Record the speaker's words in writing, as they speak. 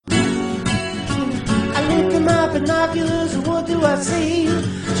my binoculars, and what do I see?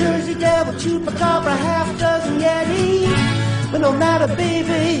 Jersey Devil, Chupacabra, half dozen Yeti. But no matter,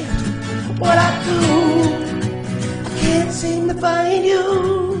 baby, what I do, I can't seem to find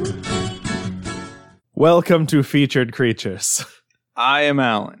you. Welcome to Featured Creatures. I am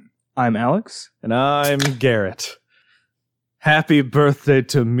Alan. I'm Alex. And I'm Garrett. Happy birthday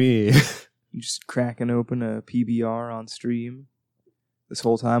to me. You just cracking open a PBR on stream. This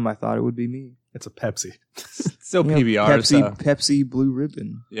whole time I thought it would be me. It's a Pepsi. Still Yeah, PBR. Pepsi Blue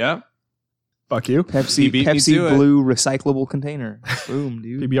Ribbon. Yeah. Fuck you. Pepsi beat me Pepsi to it. Blue recyclable container. Boom,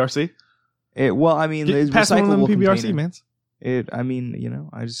 dude. PBRC? Well, I mean, it's Pass one of them recyclable PBRC, container. mans.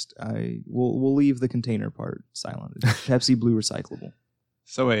 We'll leave the container part silent. It's Pepsi Blue recyclable.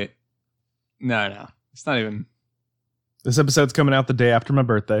 So wait. No. It's not even. This episode's coming out the day after my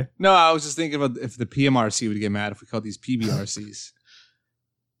birthday. No, I was just thinking about if the PMRC would get mad if we called these PBRCs.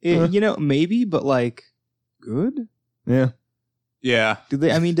 Maybe, but like, good. Yeah. Yeah. Do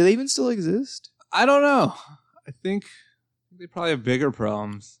they even still exist? I don't know. I think they probably have bigger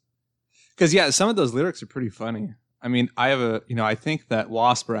problems. Because, yeah, some of those lyrics are pretty funny. I mean, I think that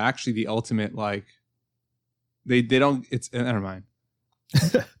Wasp are actually the ultimate, like, they don't, never mind.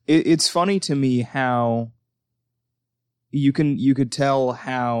 It's funny to me how you could tell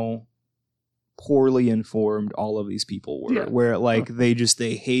how poorly informed all of these people were. Yeah. Where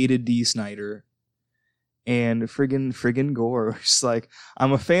they hated Dee Snider and friggin' Gore. Just like,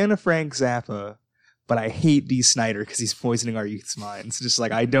 I'm a fan of Frank Zappa, but I hate Dee Snider because he's poisoning our youth's minds. Just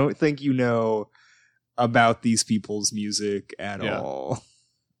like, I don't think you know about these people's music at all.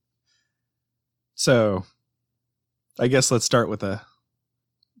 So, I guess let's start with a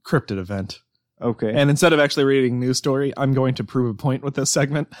cryptid event. Okay. And instead of actually reading news story, I'm going to prove a point with this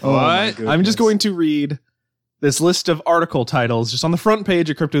segment. Oh, my What? goodness. I'm just going to read this list of article titles just on the front page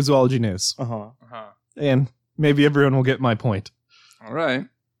of Cryptozoology News. Uh-huh. And maybe everyone will get my point. All right.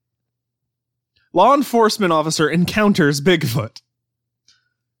 Law enforcement officer encounters Bigfoot.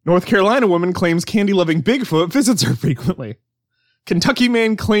 North Carolina woman claims candy-loving Bigfoot visits her frequently. Kentucky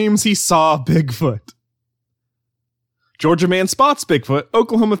man claims he saw Bigfoot. Georgia man spots Bigfoot.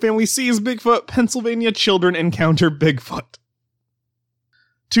 Oklahoma family sees Bigfoot. Pennsylvania children encounter Bigfoot.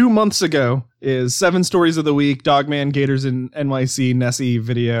 2 months ago is 7 stories of the week, Dogman, Gators in NYC, Nessie,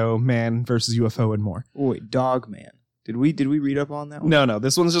 Video, Man versus UFO, and more. Oh, wait, Dogman. Did we read up on that one? No,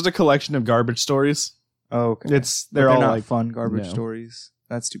 this one's just a collection of garbage stories. Oh, okay. They're all not like fun garbage no. stories.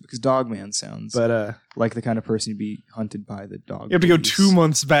 That's too because Dogman sounds But like the kind of person you'd be hunted by the dog. you have to go police. 2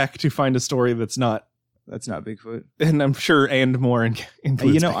 months back to find a story that's not, That's not Bigfoot. and I'm sure and more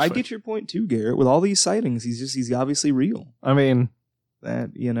includes I Bigfoot. get your point too, Garrett. With all these sightings, he's obviously real. I mean,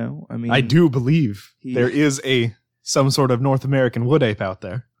 I do believe he- there is some sort of North American wood ape out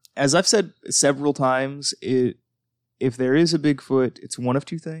there. As I've said several times, if there is a Bigfoot, it's one of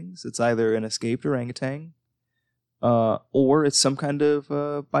two things. It's either an escaped orangutan, or it's some kind of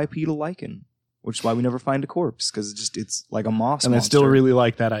bipedal lichen, which is why we never find a corpse because it's like a moss. And I still monster. really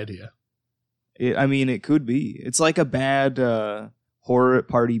like that idea. It could be. It's like a bad horror at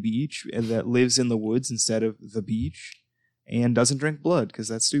Party Beach that lives in the woods instead of the beach and doesn't drink blood because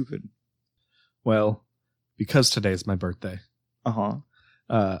that's stupid. Well, because today's my birthday. We're all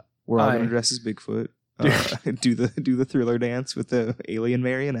going I- to dress as Bigfoot. Do the Thriller dance with the alien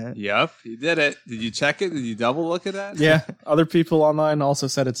marionette. Yep. You did it. Did you check it? Did you double look at that? Yeah, other people online also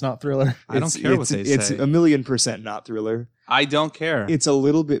said it's not Thriller. I don't care what they It's say. 1,000,000% not Thriller. I don't care. It's a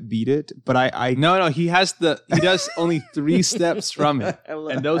little bit Beat It, but I No, he does only 3 steps from it.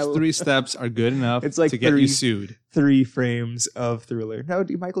 And those 3 steps are good enough It's like to get 3 you sued. 3 frames of Thriller. No,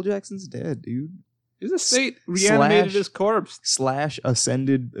 dude, Michael Jackson's dead, dude. His estate reanimated his corpse. /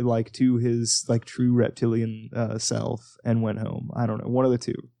 ascended to his true reptilian self and went home. I don't know, one of the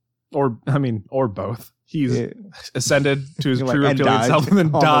two. Or both. He's It- ascended to his and true reptilian died self and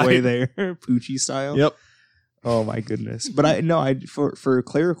then on died. the way there, Poochie style. Yep. Oh my goodness! But for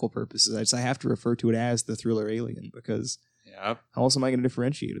clerical purposes, I have to refer to it as the Thriller alien because Yep. how else am I going to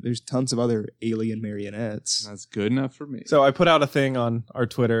differentiate it? There's tons of other alien marionettes. That's good enough for me. So I put out a thing on our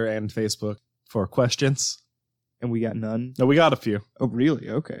Twitter and Facebook for questions. And we got none. No, we got a few. Oh, really?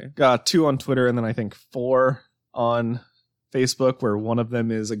 Okay. Got 2 on Twitter and then I think 4 on Facebook, where one of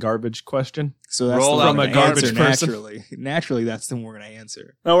them is a garbage question. So that's Roll the out one a we're gonna garbage answer person. Naturally. Naturally, that's the one we're going to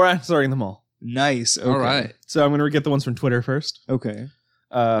answer. Oh, we're answering them all. Nice. Okay. All right. So I'm going to get the ones from Twitter first. Okay.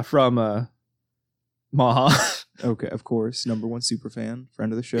 From Maha. Okay, of course. Number 1 super fan,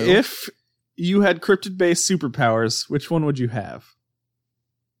 friend of the show. If you had cryptid-based superpowers, which one would you have?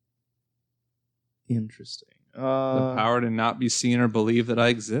 Interesting. The power to not be seen or believe that I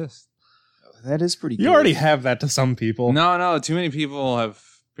exist. That is pretty good. You already have that to some people. No, too many people have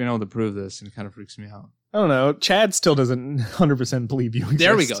been able to prove this, and it kind of freaks me out. I don't know. Chad still doesn't 100% believe you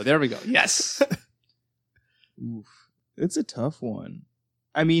exist. There we go. Yes. Oof. It's a tough one.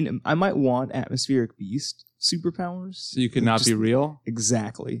 I mean, I might want atmospheric beast superpowers. So you could not be real?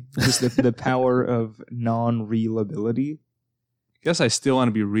 Exactly. Just the power of non-real-ability. Guess I still want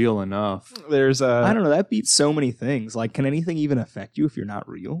to be real enough. There's I don't know. That beats so many things. Like, can anything even affect you if you're not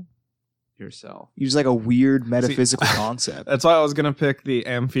real? Yourself. You're just like a weird metaphysical concept. That's why I was going to pick the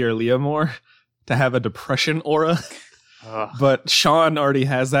Amphier Leomore to have a depression aura. But Sean already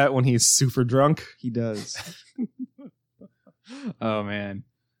has that when he's super drunk. He does. Oh, man.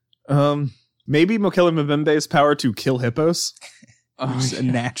 Maybe Mokele Mbembe's power to kill hippos. Who's a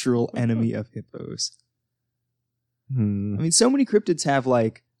natural enemy of hippos. I Hmm. mean, so many cryptids have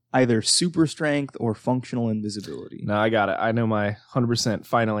like either super strength or functional invisibility. No, I got it. I know my 100%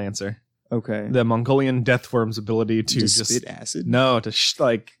 final answer. Okay. The Mongolian deathworm's ability to just spit acid? No, to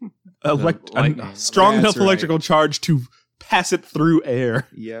lightning. a strong That's enough right. electrical charge to pass it through air.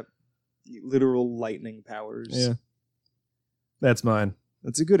 Yep. Literal lightning powers. Yeah. That's mine.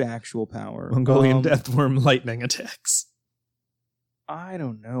 That's a good actual power. Mongolian deathworm lightning attacks. I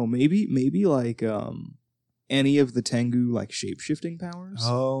don't know. Maybe like any of the Tengu like shape-shifting powers.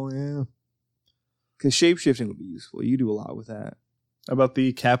 Oh, yeah. Because shape-shifting would be useful. You do a lot with that. How about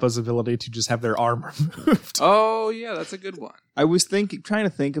the Kappa's ability to just have their arm removed? Oh, yeah, that's a good one. I was trying to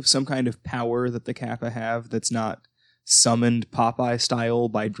think of some kind of power that the Kappa have that's not summoned Popeye style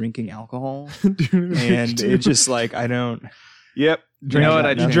by drinking alcohol. And it's just like, I don't... Yep. You know what?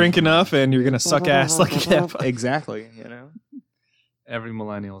 I You drink enough and you're going to suck ass like a Kappa. Exactly, you know? Every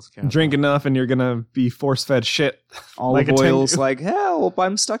millennial's cap. Drink enough and you're going to be force-fed shit. Olive Like a oil's Tengu. like, help,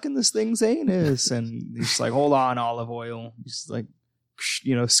 I'm stuck in this thing's anus. And he's like, hold on, olive oil. He's like,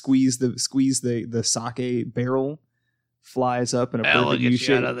 squeeze the sake barrel, flies up in a perfect U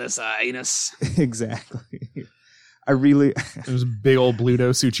shape. this anus. Exactly. I really There's big old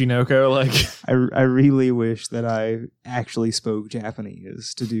Bluto Tsuchinoko. Like, I really wish that I actually spoke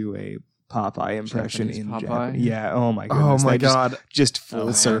Japanese to do a Popeye impression Japanese in Popeye? Japanese. Yeah, oh my oh goodness. my that just- god. Just full Oh,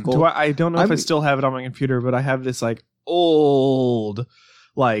 man. circle. I don't know if I I'm- still have it on my computer, but I have this like old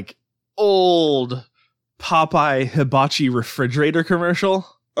Popeye hibachi refrigerator commercial.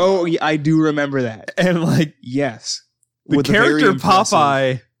 Oh, yeah, I do remember that. And like Yes. the With a very character impressive-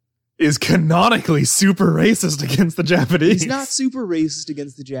 Popeye is canonically super racist against the Japanese. He's not super racist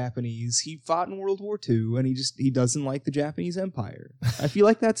against the Japanese. He fought in World War II, and he doesn't like the Japanese Empire. I feel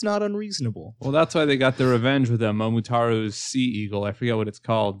like that's not unreasonable. Well, that's why they got their revenge with Momotaro's Sea Eagle. I forget what it's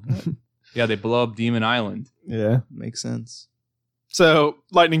called. Yeah, they blow up Demon Island. Yeah. Makes sense. So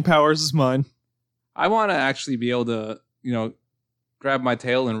lightning powers is mine. I want to actually be able to, grab my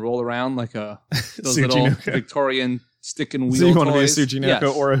tail and roll around like those little Tsuchinoko. Victorian stick and wheel So you want to be a toys. Tsuchinoko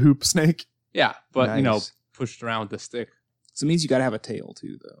Yes. or a hoop snake? Yeah, but, Nice. pushed around with the stick. So it means you got to have a tail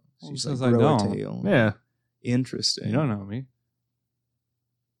too, though. So Who you just, says like, I grow a don't? tail. Yeah. Interesting. You don't know me.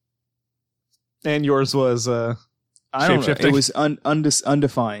 And yours was I don't know. Shape-shifting? It was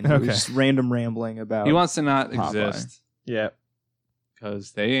undefined. It Okay. was just random rambling about. He wants to not Popeye. exist yeah.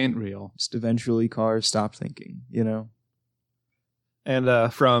 because they ain't real. Just eventually cars stop thinking.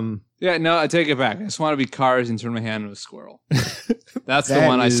 And from Yeah, no, I take it back. I just want to be Cars and turn my hand into a squirrel. That's the That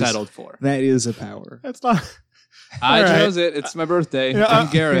one is- I settled for. That is a power. that's not I All right. chose it. It's my birthday. Yeah, I'm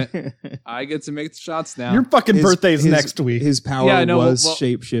Garrett. I get to make the shots now. your fucking His- birthday's his- next week. His power Yeah, I know, was well,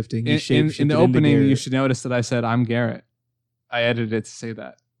 shape shifting. in the opening, you should notice that I said I'm Garrett. I edited it to say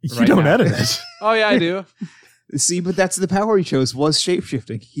that. you right don't now. edit it. Oh yeah, I do. See, but that's the power he chose was shape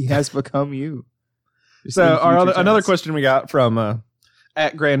shifting. He has become you. Just in So future another tense. question we got from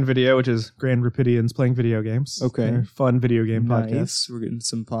at Grand Video, which is Grand Rapidians playing video games. Okay. They're a fun video game podcast. Nice. We're getting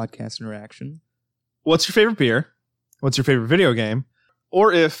some podcast interaction. What's your favorite beer? What's your favorite video game?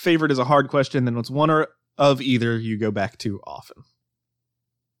 Or if favorite is a hard question, then what's one or of either you go back to often?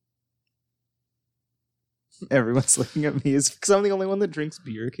 Everyone's looking at me because I'm the only one that drinks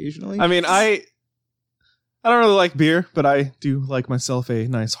beer occasionally. I mean, I don't really like beer, but I do like myself a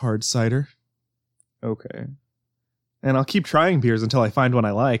nice hard cider. Okay. And I'll keep trying beers until I find one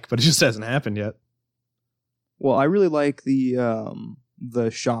I like, but it just hasn't happened yet. Well, I really like the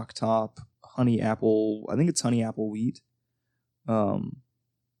Shock Top honey apple. I think it's honey apple wheat.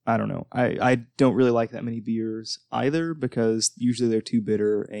 I don't know. I don't really like that many beers either because usually they're too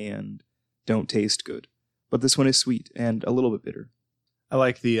bitter and don't taste good. But this one is sweet and a little bit bitter. I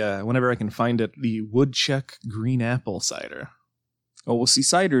like the, whenever I can find it, the Woodchuck Green Apple Cider. Oh, well, see,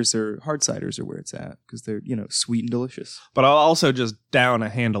 hard ciders are where it's at because they're, sweet and delicious. But I'll also just down a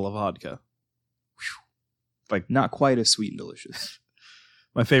handle of vodka. Not quite as sweet and delicious.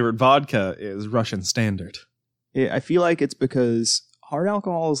 My favorite vodka is Russian Standard. I feel like it's because hard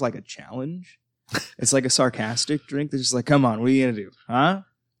alcohol is like a challenge. It's like a sarcastic drink that's just like, come on, what are you gonna do? Huh?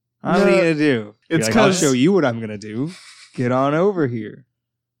 What are you gonna do? It's Like, I'll 'cause- show you what I'm gonna do. Get on over here.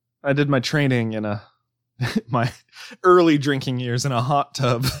 I did my training in my early drinking years in a hot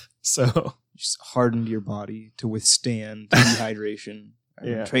tub. So Just hardened your body to withstand dehydration. I've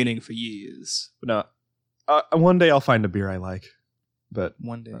been Yeah. training for years. no, one day I'll find a beer I like. But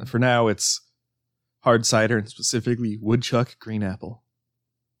One day. for now, it's hard cider and specifically Woodchuck Green Apple.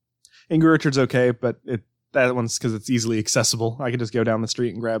 Angry Orchard's okay, but that one's because it's easily accessible. I can just go down the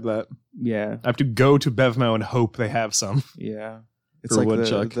street and grab that. Yeah. I have to go to Bevmo and hope they have some. Yeah. It's For like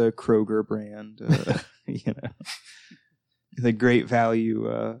Woodchuck. the Kroger brand. You know, the Great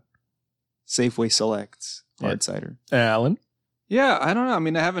Value Safeway Selects hard cider. Alan? Yeah, I don't know. I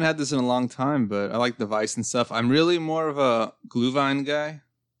mean, I haven't had this in a long time, but I like the Weiss and stuff. I'm really more of a Glühwein guy.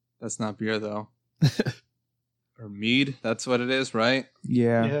 That's not beer, though. Or mead. That's what it is, right?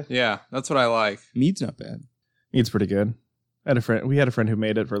 Yeah. Yeah, that's what I like. Mead's not bad. Mead's pretty good. We had a friend who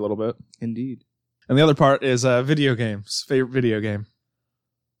made it for a little bit. Indeed. And the other part is video games. Favorite video game.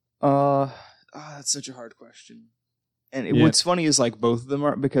 That's such a hard question. And Yeah. what's funny is like both of them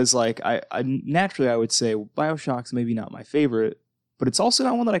are, because like I naturally I would say BioShock's maybe not my favorite, but it's also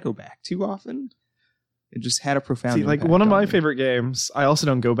not one that I go back to often. It just had a profound See, like impact one of on my me. favorite games, I also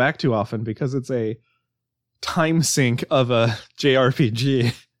don't go back to often because it's a time sink of a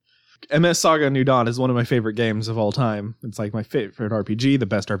JRPG. MS Saga New Dawn is one of my favorite games of all time. It's like my favorite RPG, the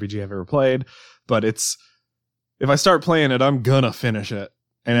best RPG I've ever played. But if I start playing it, I'm gonna finish it.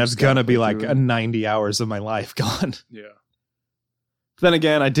 And You it's just gotta gonna be play like through a it. 90 hours of my life gone. Yeah. Then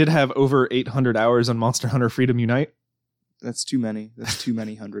again, I did have over 800 hours on Monster Hunter Freedom Unite. That's too many. That's too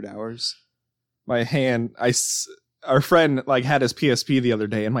many 100 hours. My hand, our friend like had his PSP the other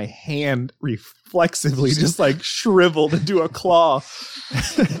day, and my hand reflexively just like shriveled into a claw.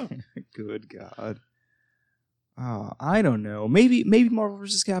 Good God. I don't know. Maybe Marvel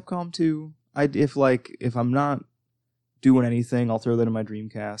vs. Capcom 2. If I'm not doing anything, I'll throw that in my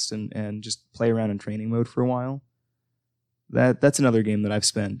Dreamcast and just play around in training mode for a while. That's another game that I've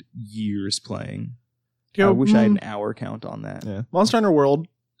spent years playing. I wish I had an hour count on that. Yeah. Monster Hunter World,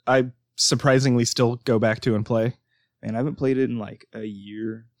 I surprisingly still go back to and play. And I haven't played it in like a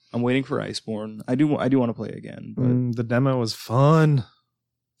year. I'm waiting for Iceborne. I do want to play again, but The demo was fun.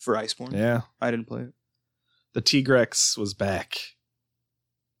 for Iceborne, Yeah. I didn't play it. The Tigrex was back.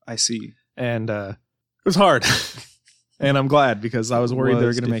 I see. And it was hard. And I'm glad because I was worried they were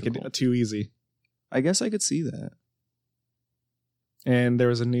Was going to make difficult. it too easy. I guess I could see that. And there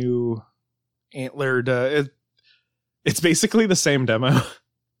was a new antlered. It's basically the same demo.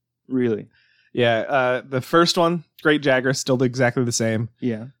 Really? Yeah. The first one, Great Jagras, still exactly the same.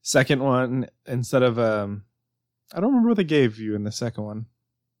 Yeah. Second one, instead of I don't remember what they gave you in the second one.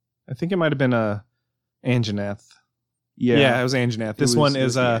 I think it might have been Anjanath. Yeah, it was Anjanath. This one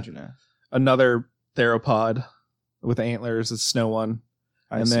is another theropod with antlers, a snow one.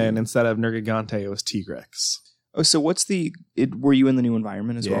 Then instead of Nergigante, it was Tigrex. Oh, so what's were you in the new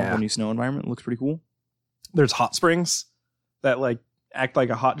environment as well? Yeah. The new snow environment? It looks pretty cool. There's hot springs that like act like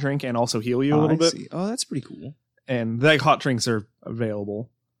a hot drink and also heal you a Oh, little I bit. see. Oh, that's pretty cool. And like hot drinks are available.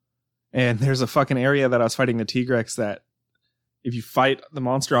 And there's a fucking area that I was fighting the Tigrex that if you fight the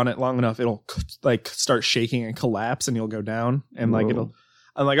monster on it long enough, it'll like start shaking and collapse and you'll go down. And like Whoa.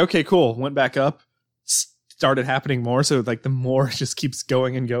 I'm like, okay, cool. Went back up, started happening more. So like the more just keeps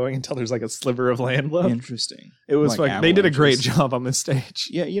going and going until there's like a sliver of land left. Interesting. It was Like like they did a great avalanches. job on this stage.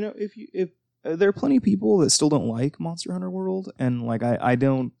 Yeah, you know, if there are plenty of people that still don't like Monster Hunter World, and like I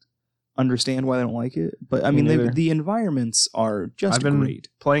don't understand why they don't like it. But I Me mean, neither. the environments are just I've been great.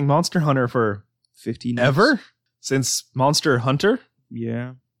 playing Monster Hunter for 15 years. ever since Monster Hunter.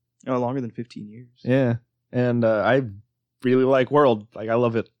 Yeah. Oh, longer than 15 years. Yeah. And I really like World. Like, I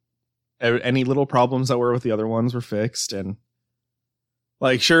love it. Any little problems that were with the other ones were fixed. And,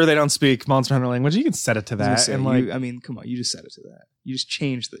 like, sure, they don't speak Monster Hunter language. You can set it to I was gonna that. say, And, like, I mean, come on, you just set it to that. You just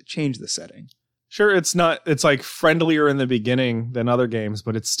change the setting. sure, it's like, friendlier in the beginning than other games,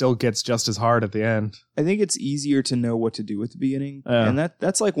 but it still gets just as hard at the end. I think it's easier to know what to do at the beginning. Yeah. And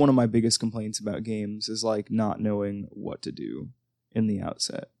that's like one of my biggest complaints about games is like not knowing what to do in the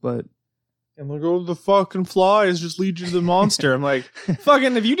outset. But And like, oh, the fucking flies just lead you to the monster. I'm like,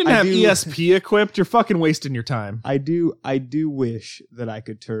 fucking, if you didn't I have do- ESP equipped, you're fucking wasting your time. I do wish that I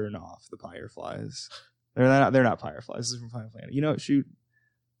could turn off the fireflies. They're not fireflies. This is from Final Planet. You know, shoot.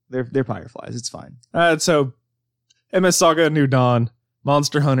 They're fireflies. It's fine. So, MS Saga New Dawn,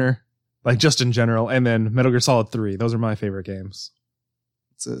 Monster Hunter, like just in general, and then Metal Gear Solid 3. Those are my favorite games.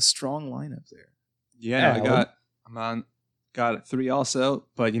 It's a strong lineup there. Yeah, Alan? got 3 also,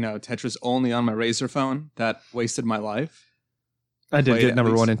 but Tetris only on my Razer phone. That wasted my life. I did Played get at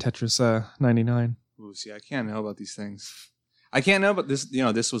number least- 1 in Tetris 99. Ooh, see, I can't know about these things. I can't know about this.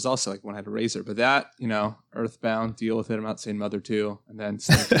 This was also like when I had a Razer, but that, Earthbound, deal with it. I'm not saying Mother 2, and then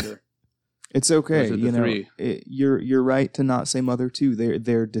Snake Eater. It's okay. Those are the 3. You're right to not say Mother 2.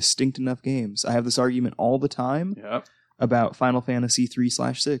 They're distinct enough games. I have this argument all the time Yep. about Final Fantasy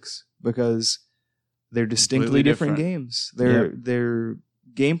 3/6 because they're distinctly Completely different different. games. They're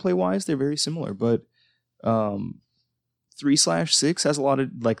gameplay wise they're very similar, but 3/6 has a lot of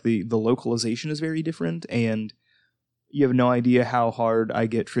like the localization is very different, and you have no idea how hard I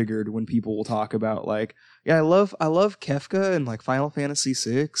get triggered when people will talk about like, yeah, I love Kefka and like Final Fantasy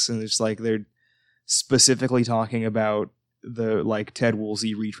 6, and it's like they're specifically talking about the like Ted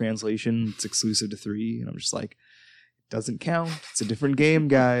Woolsey retranslation. It's exclusive to 3, and I'm just like, it doesn't count. It's a different game,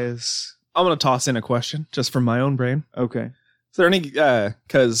 guys. I'm going to toss in a question just from my own brain. Okay. Is there any,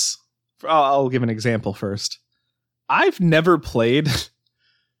 because I'll give an example first. I've never played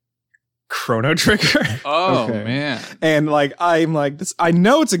Chrono Trigger. Oh, Okay. man. And like, I'm like this, I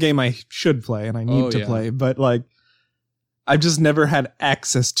know it's a game I should play and I need to yeah. play, but like, I've just never had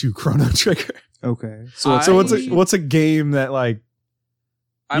access to Chrono Trigger. Okay. So So what's a game that like,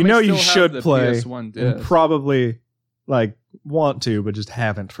 I you may know you still have should the play PS1 and disc. probably like want to, but just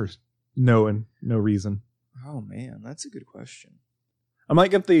haven't for no reason. Oh man, that's a good question. I might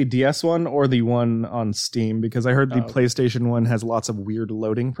get the DS one or the one on Steam because I heard the Oh. PlayStation one has lots of weird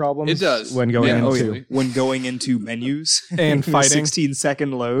loading problems. It does. when going Yeah, into. Oh yeah, Absolutely. when going into menus And fighting.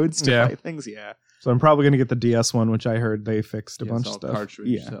 16-second loads to Yeah. fight things. Yeah, So I'm probably going to get the DS one, which I heard they fixed a Yeah, bunch it's of all stuff. cartridge,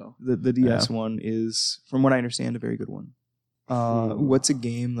 Yeah. so. the DS one is, from what I understand, a very good one. What's a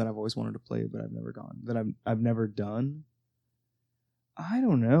game that I've always wanted to play but I've never gone that I've never done? I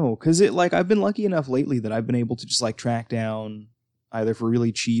don't know, because I've been lucky enough lately that I've been able to just like track down either for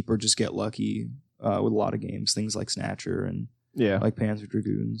really cheap or just get lucky with a lot of games, things like Snatcher and Yeah. like Panzer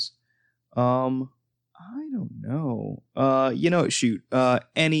Dragoons. I don't know. Shoot.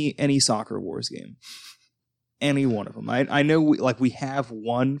 Any Soccer Wars game. Any one of them. I know we have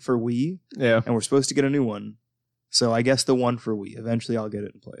one for Wii, Yeah. and we're supposed to get a new one. So I guess the one for Wii. Eventually, I'll get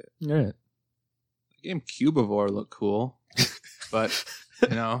it and play it. All right. The game Cubivore looked cool, but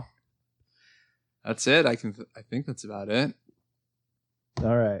that's it. I think that's about it.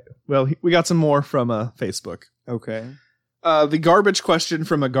 All right. Well, we got some more from Facebook. Okay. The garbage question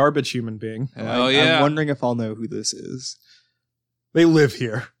from a garbage human being. Oh yeah. I'm wondering if I'll know who this is. They live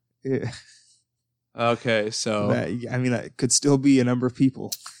here. Yeah. Okay, so That could still be a number of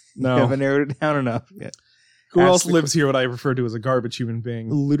people. You No. haven't narrowed it down enough yet. Who Ask else the lives here? What I refer to as a garbage human being.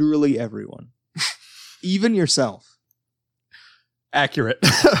 Literally everyone. Even yourself. Accurate.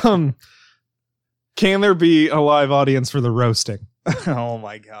 Can there be a live audience for the roasting? Oh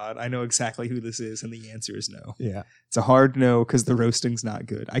my god, I know exactly who this is, and the answer is no. Yeah. It's a hard no because the roasting's not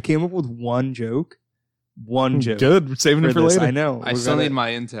good. I came up with one joke. One joke. Good. We're saving it for this. later. I know. I We're still gonna- need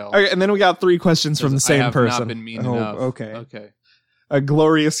my intel. Okay, and then we got 3 questions from the Because same I have person. Not been mean Oh, enough. okay. Okay. A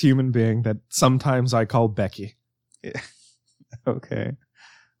glorious human being that sometimes I call Becky. Okay.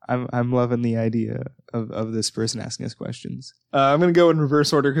 I'm loving the idea of this person asking us questions. I'm going to go in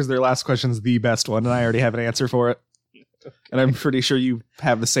reverse order because their last question's the best one, and I already have an answer for it. And I'm pretty sure you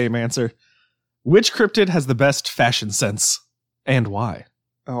have the same answer. Which cryptid has the best fashion sense, and why?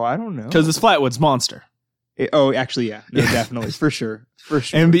 Oh, I don't know. Because it's Flatwood's monster, Actually, yeah. No, Yeah. definitely. For sure. For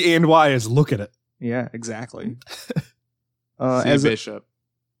sure. and the and why is look at it. Yeah, exactly. C Bishop.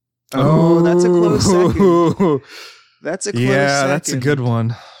 Oh, that's a close second. Ooh. That's a close Yeah, second. that's a good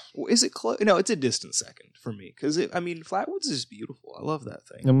one. Well, is it close? No, it's a distant second for me because Flatwoods is beautiful. I love that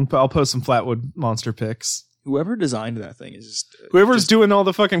thing. I'll post some Flatwood monster pics. Whoever designed that thing is just Whoever's just- doing all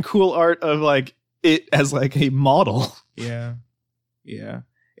the fucking cool art of like it as like a model. yeah.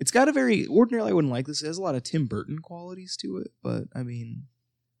 It's got a very ordinarily I wouldn't like this. It has a lot of Tim Burton qualities to it, but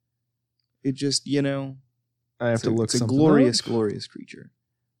it just I have it's to look It's a something glorious, up. glorious creature.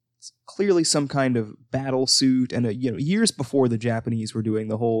 It's clearly some kind of battle suit, and years before the Japanese were doing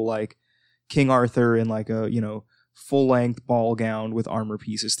the whole like King Arthur in like a full length ball gown with armor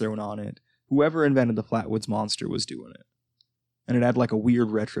pieces thrown on it. Whoever invented the Flatwoods monster was doing it, and it had like a weird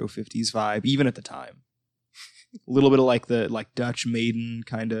retro 50s vibe, even at the time. A little bit of like the Dutch maiden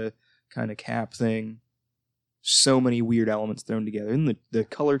kind of cap thing. So many weird elements thrown together, and the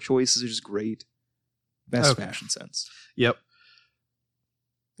color choices are just great. Best Okay. fashion sense. Yep.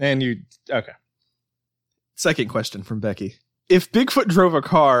 And okay. Second question from Becky. If Bigfoot drove a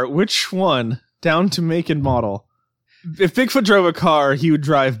car, which one? Down to make and model. If Bigfoot drove a car, he would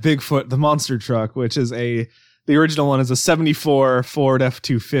drive Bigfoot, the monster truck, which is the original one is a 74 Ford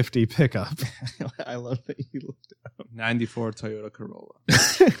F-250 pickup. I love that you looked 94 Toyota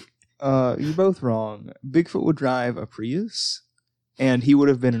Corolla. You're both wrong. Bigfoot would drive a Prius, and he would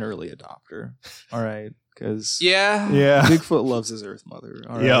have been an early adopter. All right, because Yeah. Yeah. Bigfoot loves his Earth Mother.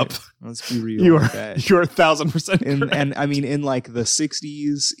 All right? Yep. Let's be real. You with are that. you're 1,000% And correct. I mean, in like the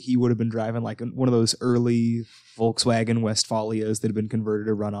 60s, he would have been driving like one of those early Volkswagen Westfalias that had been converted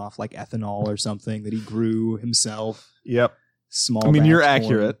to run off like ethanol or something that he grew himself. Yep. Small. I mean, you're batch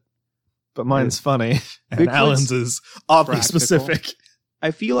corn. accurate, but mine's funny. And Bigfoot's Alan's is oddly practical. specific. I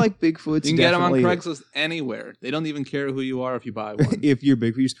feel like Bigfoot's You can get them on definitely- Craigslist anywhere. They don't even care who you are if you buy one. If you're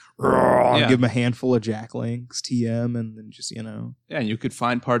Bigfoot, you just Yeah. give him a handful of Jack Links, TM, and then just Yeah, and you could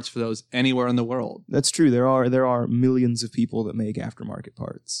find parts for those anywhere in the world. That's true. There are millions of people that make aftermarket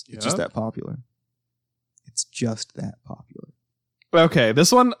parts. It's just Yep. that popular. It's just that popular. Okay,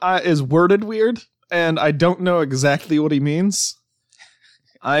 this one is worded weird, and I don't know exactly what he means.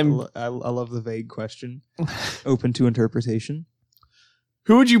 I love the vague question. Open to interpretation.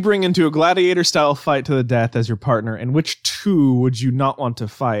 Who would you bring into a gladiator-style fight to the death as your partner, and which two would you not want to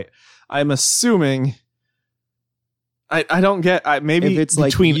fight? I'm assuming... I don't get... maybe If it's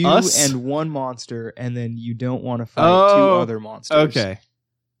between like you us... and one monster, and then you don't want to fight Oh, two other monsters. Okay.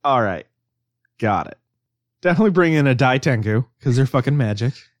 All right. Got it. Definitely bring in a Dai Tengu, because they're fucking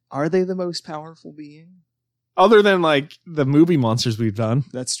magic. Are they the most powerful being? Other than, like, the movie monsters we've done.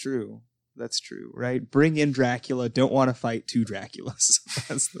 That's true. That's true, right? Bring in Dracula. Don't want to fight two Draculas.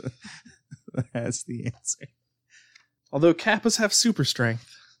 That's the answer. Although Kappas have super strength.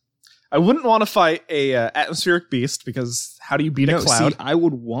 I wouldn't want to fight a atmospheric beast, because how do you beat a cloud? See, I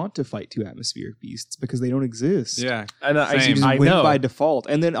would want to fight two atmospheric beasts because they don't exist. Yeah. And Same. You just I win know. by default.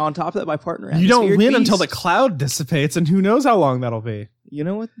 And then on top of that, my partner You don't atmospheric win beast. until the cloud dissipates, and who knows how long that'll be. You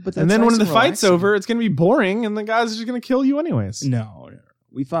know what? But And that's then when nice the and fight's relaxing. over, it's going to be boring, and the guys are just going to kill you anyways. No.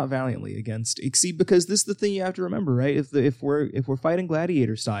 We fought valiantly against. See, because this is the thing you have to remember, right? If we're fighting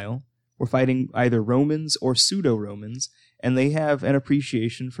gladiator style, we're fighting either Romans or pseudo Romans, and they have an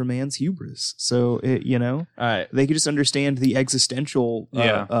appreciation for man's hubris. So All right. they can just understand the existential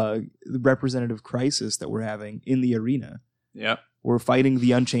Yeah. representative crisis that we're having in the arena. Yep. We're fighting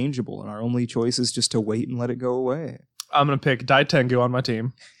the unchangeable, and our only choice is just to wait and let it go away. I'm going to pick Dai Tengu on my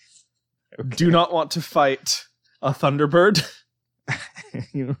team. Do not want to fight a Thunderbird.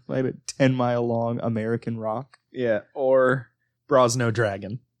 You know, fight a 10-mile long American rock. Yeah. Or Brosno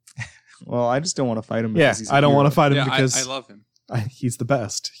Dragon. Well, I just don't want to fight him. Yeah. Because he's a I don't hero. want to fight him Yeah, because I love him. he's the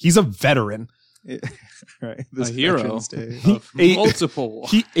best. He's a veteran. Right, A hero Veterans Day. He Of ate- multiple.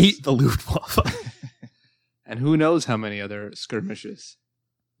 He ate the Luftwaffe. And who knows how many other skirmishes.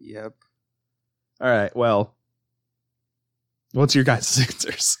 Yep. All right. Well, what's your guys'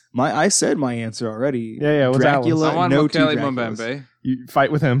 answers? I said my answer already. Yeah, what's Dracula. I want no Mokele two Draculas. Mbembe. You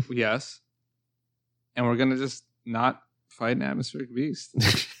fight with him. Yes. And we're going to just not fight an atmospheric beast.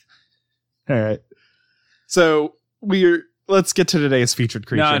 All right. So let's get to today's featured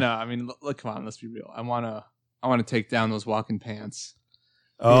creature. No. I mean, look, come on. Let's be real. I want to take down those walking pants.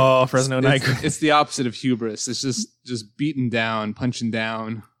 Oh, Fresno Night. It's the opposite of hubris. It's just beating down, punching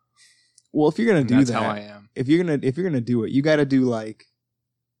down. Well, if you're gonna And do that's that, how I am. if you're gonna do it, you got to do like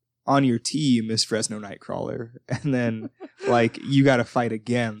on your team is Fresno Nightcrawler, and then like you got to fight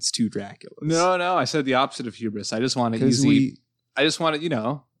against two Draculas. No. I said the opposite of hubris. I just want to because easy. I just want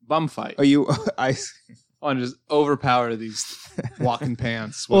to, bum fight. Are you? I I want to just overpower these walking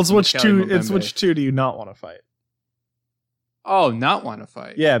pants. Well, it's with which Mokele two? Mbembe. It's which two do you not want to fight? Oh, not want to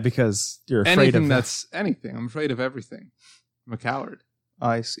fight. Yeah, because you're afraid anything of that's anything. I'm afraid of everything. I'm a coward.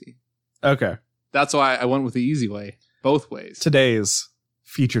 I see. Okay. That's why I went with the easy way, both ways. Today's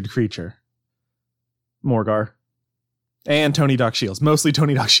featured creature, Morgar, and Tony Doc Shields. Mostly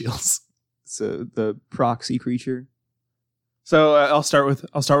Tony Doc Shields. So the proxy creature. So I'll start with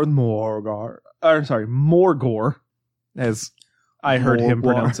Morgar. Morgor, as I heard him Morgor.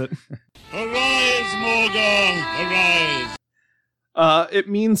 pronounce it. Arise, Morgar, arise! It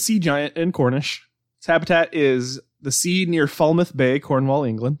means sea giant in Cornish. Its habitat is the sea near Falmouth Bay, Cornwall,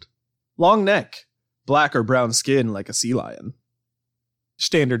 England. Long neck, black or brown skin like a sea lion.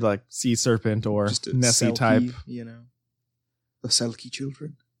 Standard like sea serpent or Just a Nessie Selkie, type. The Selkie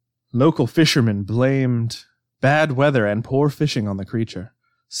children. Local fishermen blamed bad weather and poor fishing on the creature.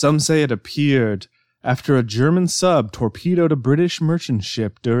 Some say it appeared after a German sub torpedoed a British merchant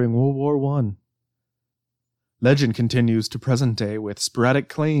ship during World War I. Legend continues to present day with sporadic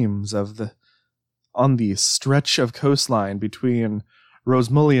claims of the on the stretch of coastline between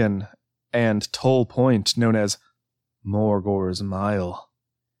Rosemullion and Toll Point, known as Morgor's Mile.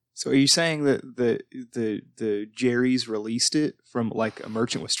 So are you saying that the Jerry's released it from like a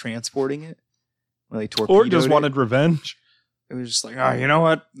merchant was transporting it? When they torpedoed Or just wanted revenge. It was just like, oh, you know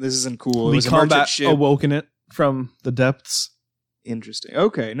what? This isn't cool. It The was a merchant combat ship. awoken it from the depths, Interesting.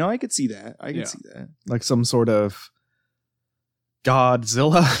 Okay, no, I could see that. I Yeah. could see that. like some sort of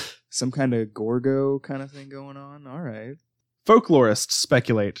Godzilla. Some kind of Gorgo kind of thing going on. All right. Folklorists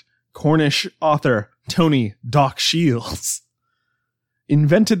speculate Cornish author Tony Doc Shields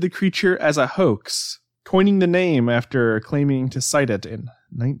invented the creature as a hoax, coining the name after claiming to cite it in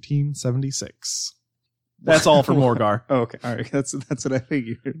 1976. That's all for Morgar. Oh, okay. All right. That's what I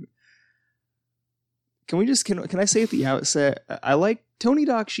figured. Can we just can I say at the outset, I like Tony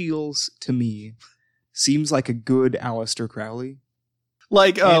Doc Shields. To me, seems like a good Aleister Crowley.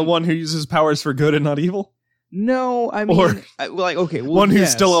 Like And- one who uses powers for good and not evil. No, I mean, Or- okay, well, One who's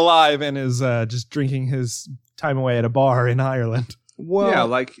yes. still alive and is just drinking his time away at a bar in Ireland. Well, yeah,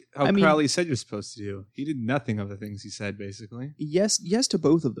 like how I mean- Crowley said you're supposed to do. He did nothing of the things he said, basically. yes to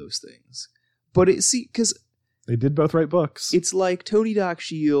both of those things, but because They did both write books. it's like Tony Doc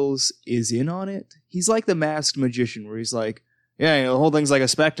Shields is in on it. He's like the masked magician, where he's like, yeah, you know, the whole thing's like a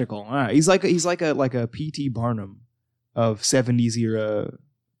spectacle. He's like a P.T. Barnum of 70s era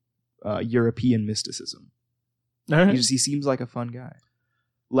European mysticism. All right. He seems like a fun guy,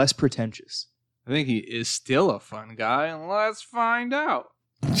 less pretentious. I think he is still a fun guy, and let's find out.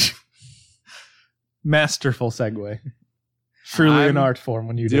 Masterful segue. Truly an I'm art form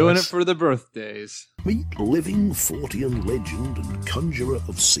when you do Doing it. it for the birthdays. Meet living Fortean legend and conjurer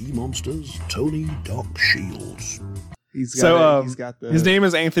of sea monsters, Tony Doc Shields. He's got So, he's got the His name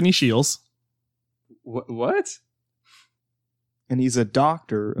is Anthony Shields. What? and he's a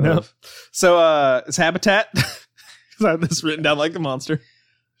doctor of No. So his habitat. I have this written down like the monster.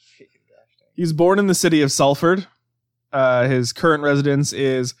 He's born in the city of Salford. His current residence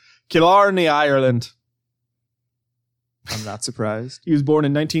is Killarney, Ireland. I'm not surprised. He was born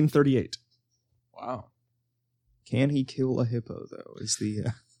in 1938. Wow. Can he kill a hippo though? Is the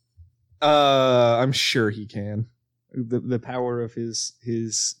I'm sure he can. the power of his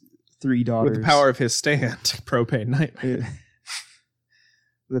three daughters. With the power of his stand, Propane Nightmare.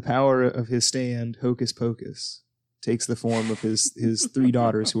 The power of his stand, Hocus Pocus, takes the form of his three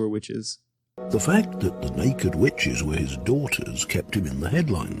daughters who are witches. The fact that the naked witches were his daughters kept him in the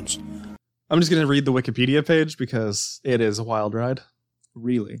headlines. I'm just going to read the Wikipedia page because it is a wild ride.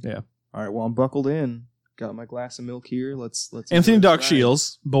 Really? Yeah. All right. Well, I'm buckled in. Got my glass of milk here. Let's. Anthony enjoy Doc this ride.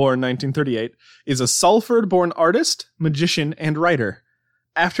 Shields, born 1938, is a Salford-born artist, magician, and writer.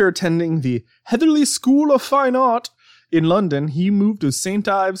 After attending the Heatherley School of Fine Art in London, he moved to St.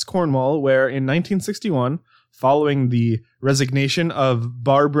 Ives, Cornwall, where in 1961, following the resignation of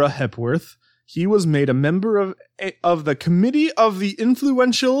Barbara Hepworth, he was made a member of the committee of the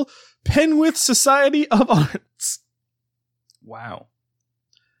influential Penwith Society of Arts. Wow.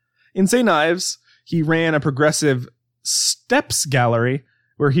 In St. Ives, he ran a progressive steps gallery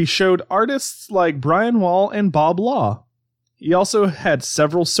where he showed artists like Brian Wall and Bob Law. He also had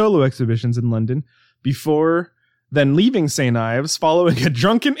several solo exhibitions in London before then leaving St. Ives following a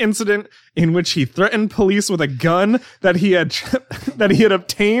drunken incident in which he threatened police with a gun that he had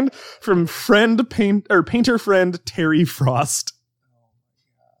obtained from painter friend Terry Frost.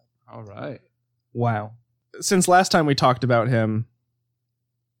 All right. Wow. Since last time we talked about him,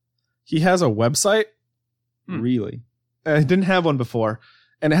 he has a website. Really? I didn't have one before.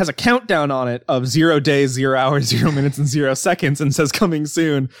 And it has a countdown on it of 0 days, 0 hours, 0 minutes, and 0 seconds and says coming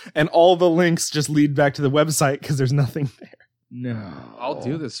soon. And all the links just lead back to the website because there's nothing there. No. I'll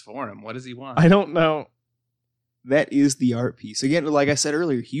do this for him. What does he want? I don't know. That is the art piece. Again, like I said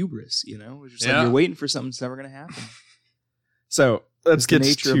earlier, hubris, you know? It's just like Yeah. you're waiting for something that's never going to happen. So let's It's the get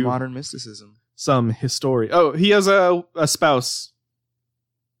nature of to modern mysticism. some history. Oh, he has a spouse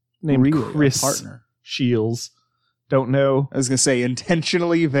named Really? A Chris partner. Shields. Don't know. I was going to say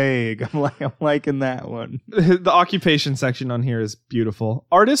intentionally vague. I'm liking that one. The occupation section on here is beautiful.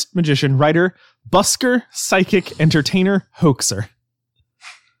 Artist, magician, writer, busker, psychic, entertainer, hoaxer.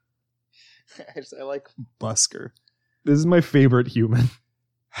 I like busker. This is my favorite human.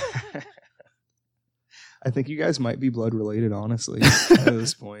 I think you guys might be blood related, honestly, at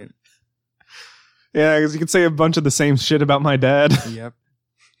this point. Yeah, because you could say a bunch of the same shit about my dad. Yep.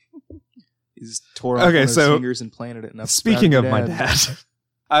 He just tore off Okay, one of his so, fingers and planted it. And Speaking of my dad,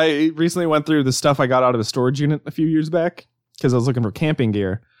 I recently went through the stuff I got out of a storage unit a few years back because I was looking for camping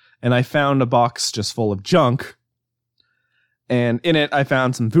gear, and I found a box just full of junk. And in it, I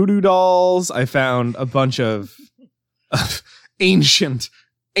found some voodoo dolls. I found a bunch of ancient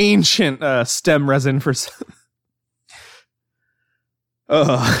stem resin for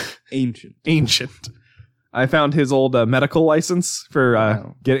ancient. I found his old medical license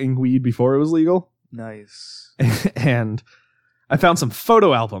for getting weed before it was legal. Nice. And I found some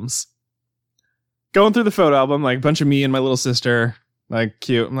photo albums. Going through the photo album, like a bunch of me and my little sister, like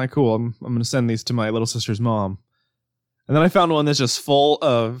cute. I'm like, cool. I'm going to send these to my little sister's mom. And then I found one that's just full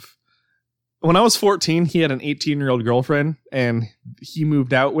of. When I was 14, he had an 18-year-old girlfriend, and he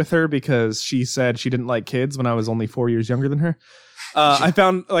moved out with her because she said she didn't like kids when I was only 4 years younger than her. I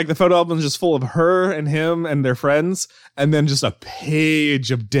found like the photo album is just full of her and him and their friends, and then just a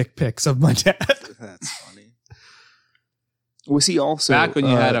page of dick pics of my dad. That's funny. Was he also back when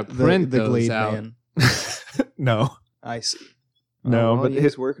you had to print the those Glade out? Man? No. I see. No, well, but he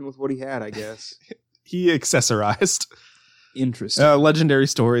was working with what he had, I guess. He accessorized. Interesting. A legendary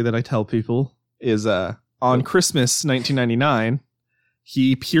story that I tell people is on Christmas 1999,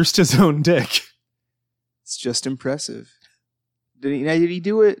 he pierced his own dick. It's just impressive. Did he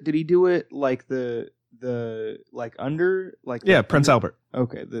do it? Did he do it like the like under like Yeah, Prince Albert.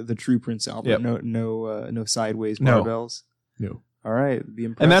 Okay, the true Prince Albert. Yep. No sideways No. barbells. No. All right, be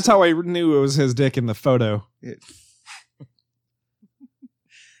impressive. And that's how I knew it was his dick in the photo. It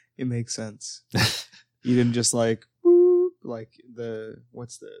makes sense. You didn't just like boop, like the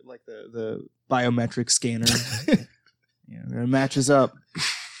biometric scanner. Yeah, it matches up.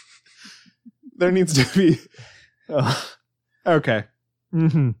 There needs to be. Okay.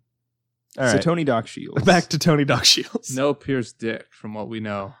 Mm-hmm. All So right. Tony Doc Shields. Back to Tony Doc Shields. No pierced dick, from what we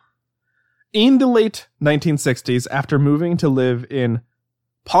know. In the late 1960s, after moving to live in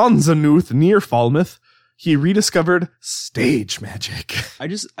Ponsanooth near Falmouth, he rediscovered stage magic.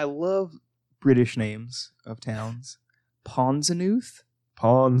 I love British names of towns. Ponsanooth.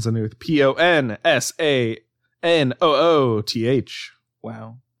 Ponsanooth. Ponsanooth.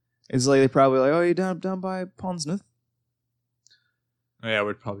 Wow. It's like they probably like, oh, you down by Ponsanooth? Oh, yeah,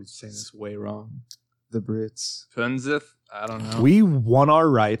 we're probably saying this way wrong. The Brits. Funzith? I don't know. We won our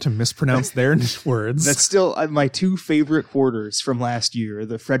right to mispronounce their words. That's still my two favorite quarters from last year: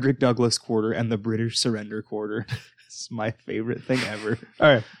 the Frederick Douglass quarter and the British surrender quarter. It's my favorite thing ever.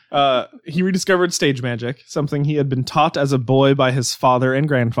 All right. He rediscovered stage magic, something he had been taught as a boy by his father and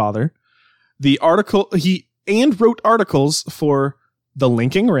grandfather. He wrote articles for The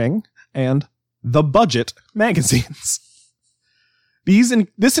Linking Ring and The Budget magazines.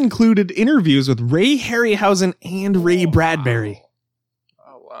 This included interviews with Ray Harryhausen and Ray Bradbury.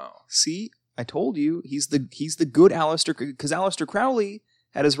 Oh, wow. See, I told you he's the good Aleister, because Aleister Crowley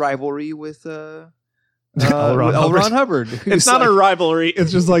had his rivalry with L. Ron Hubbard. It's not a rivalry.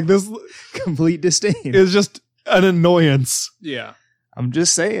 It's just like this complete disdain. is just an annoyance. Yeah. I'm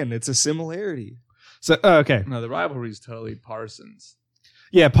just saying, it's a similarity. So okay, No, the rivalry is totally Parsons.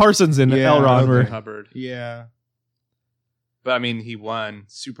 yeah, Parsons and Yeah, L. Ron Okay, were. Hubbard. Yeah. But I mean, he won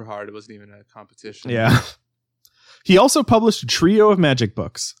super hard. It wasn't even a competition. Yeah. He also published a trio of magic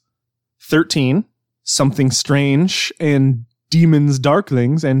books: 13, Something Strange, and Demons,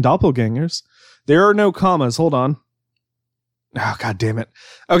 Darklings, and Doppelgangers. There are no commas. Hold on. Oh, God damn it.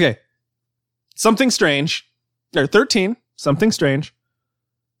 Okay. Something Strange. Or 13, Something Strange,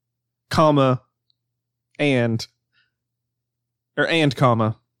 comma, and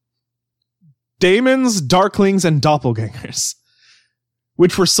comma, Demons, Darklings, and Doppelgangers,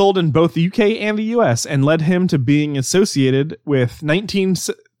 which were sold in both the UK and the US and led him to being associated with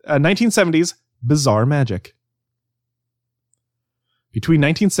 1970s bizarre magic. Between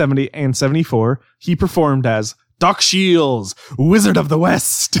 1970 and 74, he performed as Doc Shields, Wizard of the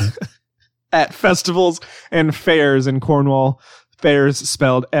West, at festivals and fairs in Cornwall. Fairs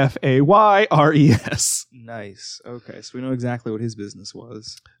spelled Fayres. Nice. Okay, so we know exactly what his business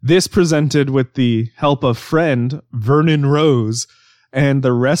was. This, presented with the help of friend Vernon Rose and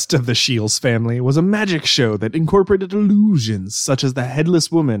the rest of the Shields family, was a magic show that incorporated illusions such as the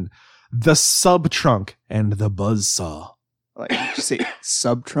Headless Woman, the Subtrunk, and the Buzzsaw. Like, did you say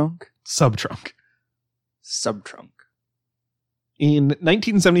subtrunk? Subtrunk. Subtrunk. In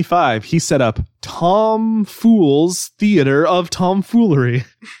 1975, he set up Tom Fool's Theater of Tomfoolery.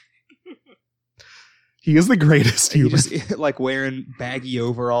 He is the greatest He human. just like wearing baggy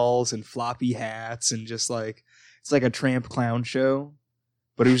overalls and floppy hats and just like it's like a tramp clown show,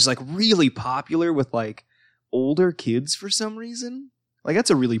 but he was like really popular with like older kids for some reason. Like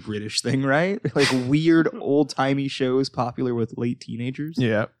that's a really British thing, right? Like weird old timey shows popular with late teenagers.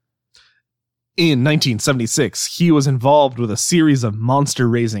 Yeah. In 1976, he was involved with a series of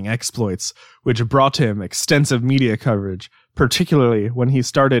monster-raising exploits, which brought him extensive media coverage, particularly when he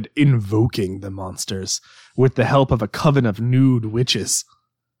started invoking the monsters with the help of a coven of nude witches.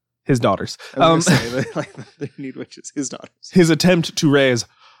 His daughters. I was gonna say, they're nude witches. His daughters. His attempt to raise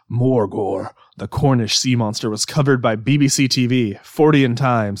Morgor, the Cornish sea monster, was covered by BBC TV, Fortean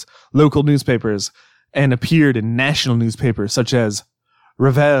Times, local newspapers, and appeared in national newspapers such as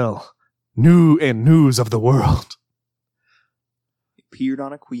Revel, New and News of the World. Appeared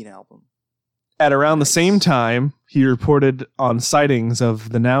on a Queen album. At around the same time, he reported on sightings of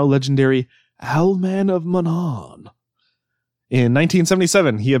the now legendary Owlman of Manan. In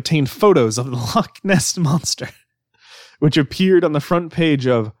 1977, he obtained photos of the Loch Ness Monster, which appeared on the front page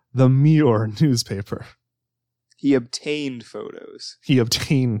of the Muir newspaper. He obtained photos. He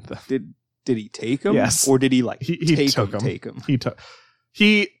obtained them. Did he take them? Yes. Or did he He took them. Take them?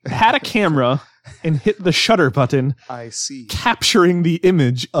 He had a camera and hit the shutter button, I see. capturing the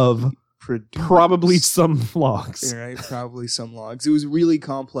image of probably some logs. Right, probably some logs. It was really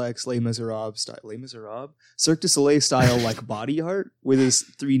complex Les Miserables style. Les Miserables? Cirque du Soleil style, like body art with his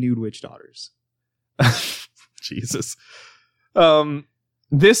 3 nude witch daughters. Jesus.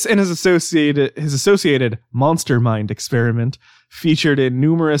 This and his associated Monster Mind experiment featured in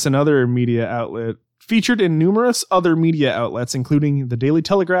numerous other media outlets, including the Daily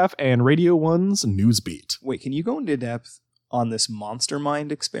Telegraph and Radio 1's Newsbeat. Wait, can you go into depth on this Monster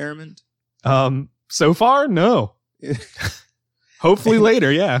Mind experiment? So far, no. Hopefully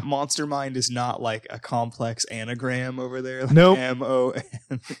later, yeah. Monster Mind is not like a complex anagram over there. Like Nope.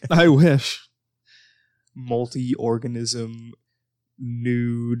 M-O-N. I wish. Multi-organism,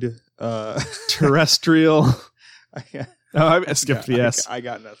 nude, Terrestrial. I skipped the S. I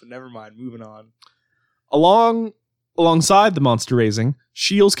got nothing. Never mind. Moving on. Alongside the monster raising,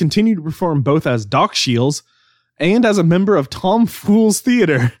 Shields continued to perform both as Doc Shields and as a member of Tom Fool's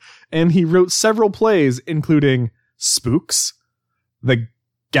Theater, and he wrote several plays, including Spooks, The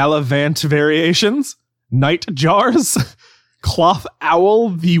Gallivant Variations, Night Jars, Cloth Owl,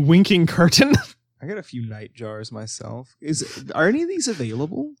 The Winking Curtain, I got a few night jars myself. Are any of these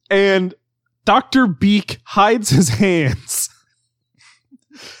available? and Dr. Beak Hides His Hands.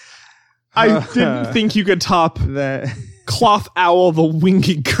 I didn't think you could top That Cloth Owl, The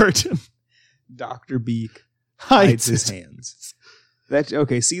Winking Curtain. Dr. Beak Hides his hands. That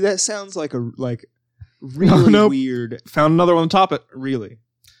okay? See, that sounds like really nope. weird. Found another one to top it. Really,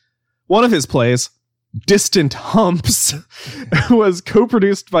 One of his plays, Distant Humps, was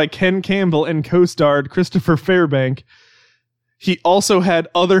co-produced by Ken Campbell and co-starred Christopher Fairbank. He also had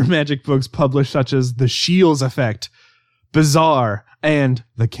other magic books published, such as The Shields Effect, Bizarre, and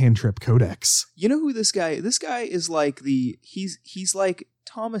The Cantrip Codex. you know who this guy? This guy is like he's like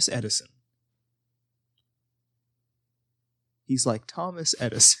Thomas Edison. He's like Thomas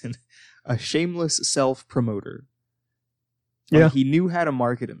Edison, a shameless self-promoter. Yeah. He knew how to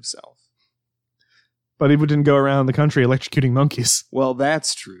market himself. But he didn't go around the country electrocuting monkeys. Well,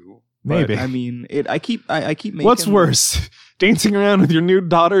 that's true. Maybe. But, I mean, I keep making. What's worse, dancing around with your nude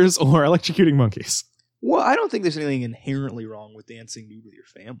daughters or electrocuting monkeys? Well, I don't think there's anything inherently wrong with dancing nude with your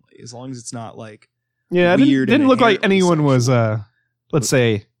family, as long as it's not like Yeah, it weird. didn't and look like inherently anyone was, sexual. let's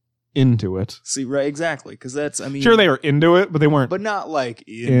say, into it. See, right, exactly, because that's, I mean, Sure, they were into it, but they weren't. but not like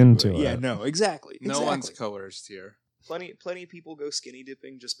Into Yeah, it. no, exactly. No exactly. one's coerced here. Plenty of people go skinny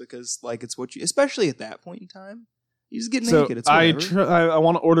dipping just because, like, it's what you, especially at that point in time, you just get So naked. It's I whatever. I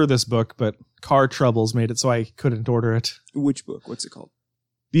want to order this book, but car troubles made it so I couldn't order it. Which book? What's it called?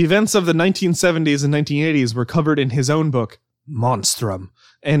 The events of the 1970s and 1980s were covered in his own book, Monstrum,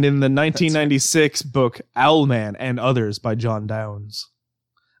 and in the 1996 book, Owlman and Others by John Downes.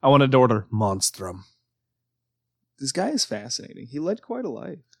 I wanted to order Monstrum. This guy is fascinating. He led quite a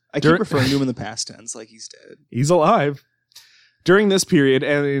life. I keep Dur- referring to him in the past tense like he's dead. He's alive. During this period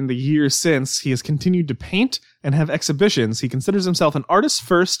and in the years since, he has continued to paint and have exhibitions. He considers himself an artist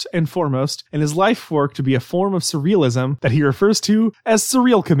first and foremost, and his life work to be a form of surrealism that he refers to as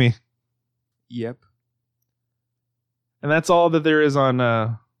surrealchemy. Yep. And that's all that there is on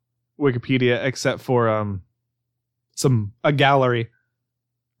Wikipedia, except for a gallery.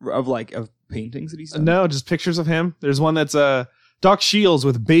 Of paintings that he's done. No, just pictures of him. There's one that's Doc Shields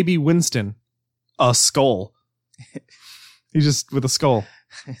with baby Winston, a skull. He's just with a skull.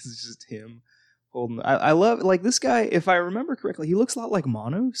 It's just him holding. I love, like, this guy. If I remember correctly, he looks a lot like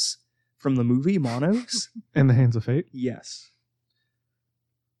Monos from the movie Monos. In the Hands of Fate. Yes.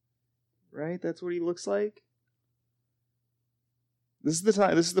 Right? That's what he looks like. This is the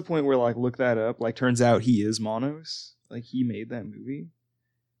time. This is the point where, like, look that up. Like, turns out he is Monos. Like, he made that movie.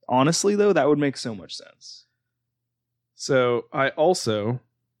 Honestly, though, that would make so much sense. So I also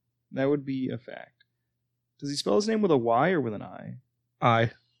That would be a fact. Does he spell his name with a Y or with an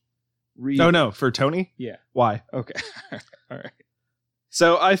I? Oh no, for Tony? Yeah. Why? Okay. All right.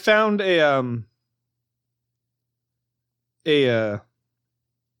 So I found a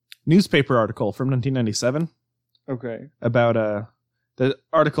newspaper article from 1997 Okay. about the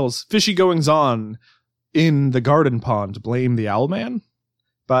article's fishy goings on in the garden pond blame the Owlman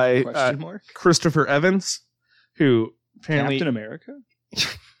by Question mark? Christopher Evans, who apparently Captain America?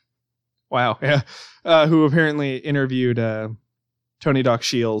 wow, yeah, who apparently interviewed Tony Doc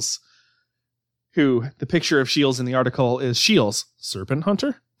Shields, who the picture of Shields in the article is Shields, Serpent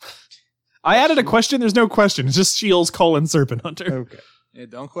Hunter. I added a question. There's no question. It's just Shields : Serpent Hunter. Okay. Yeah,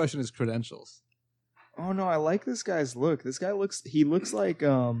 don't question his credentials. Oh no, I like this guy's look. This guy looks like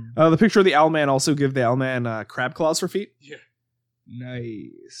The picture of the Owlman also give the Owlman crab claws for feet. Yeah.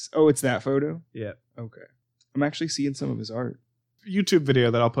 nice. Oh, it's that photo? Yeah. Okay. I'm actually seeing some of his art. YouTube video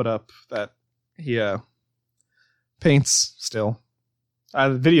that I'll put up that he paints still.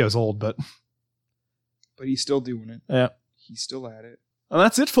 The video's old, but He's still doing it. yeah. He's still at it. And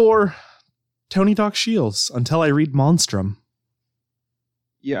that's it for Tony Doc Shields until I read Monstrum.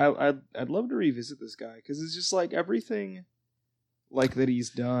 Yeah, I'd love to revisit this guy because it's just like everything like that he's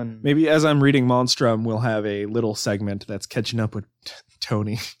done. Maybe as I'm reading Monstrum, we'll have a little segment that's catching up with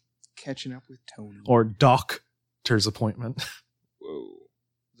Tony Catching up with Tony. or Doctor's appointment. Whoa.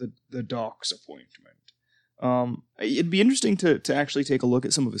 The Doc's appointment. It'd be interesting to actually take a look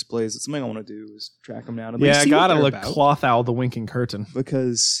at some of his plays. It's something I want to do is track him down. And Yeah, I see what gotta they're look about, Cloth Owl the Winking Curtain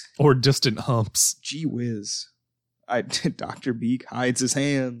because or Distant Humps. gee whiz, Dr. Beak hides his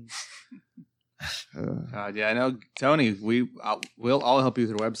hands. Yeah, I know, Tony. We'll all help you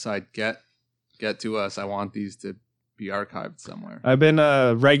with your website. Get to us. I want these to be archived somewhere. I've been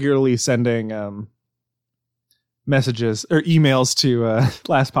regularly sending messages or emails to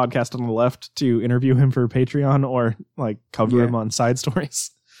Last Podcast on the Left to interview him for Patreon or like cover Yeah. him on side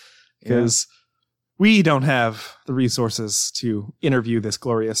stories because we don't have the resources to interview this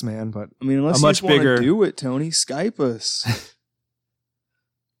glorious man. But I mean, unless A you much just want bigger- to do it, Tony, Skype us.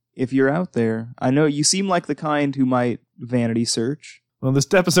 If you're out there, I know you seem like the kind who might vanity search. well,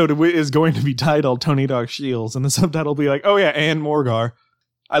 this episode is going to be titled Tony Doc Shields, and the subtitle will be like, "Oh yeah, and Morgar."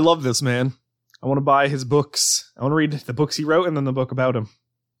 I love this man. I want to buy his books. I want to read the books he wrote and then the book about him.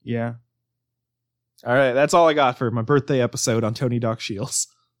 Yeah. All right, that's all I got for my birthday episode on Tony Doc Shields.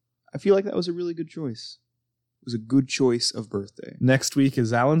 I feel like that was a really good choice. It was a good choice of birthday. Next week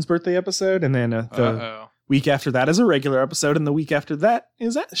is Alan's birthday episode, and then the Uh-oh. week after that is a regular episode, and the week after that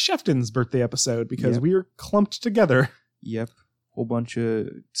is Shefton's birthday episode because Yep. we are clumped together. Yep. Whole bunch of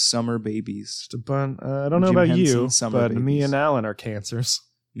summer babies. Just a bun. I don't know Jim about Henson you, summer but me babies. and Alan are cancers.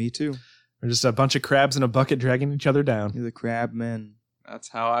 Me too. We're just a bunch of crabs in a bucket dragging each other down. You're the crab men. That's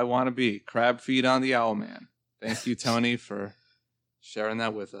how I want to be. Crab feed on the Owlman. Thank you, Tony, for sharing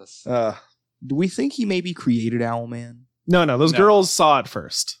that with us. Do we think he maybe created Owlman? No, those No. girls saw it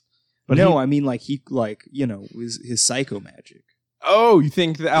first. But no, he- I mean like he his psycho magic. oh, you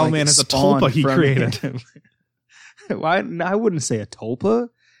think the Like, Owlman it is a spawned tulpa he from created? him. Well, I wouldn't say a tulpa.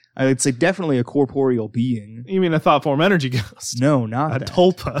 I would say definitely a corporeal being. You mean a thought form energy ghost? No, not a that.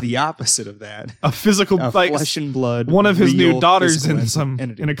 tulpa. The opposite of that. A physical, A like flesh and blood. one of his real new daughters physical in some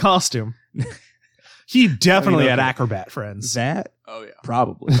entity. in a costume. He definitely had okay. acrobat friends. Oh, yeah.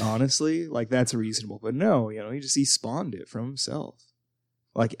 Probably, honestly, like that's reasonable. But no, he spawned it from himself,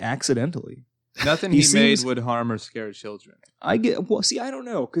 like accidentally. Nothing He he, seems- made would harm or scare children. I don't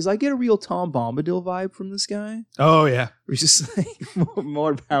know, because I get a real Tom Bombadil vibe from this guy. Oh yeah, He's just like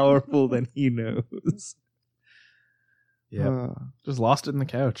more powerful than he knows. yeah. Just lost it in the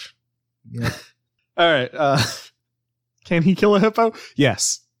couch. Yeah. All right. Can he kill a hippo?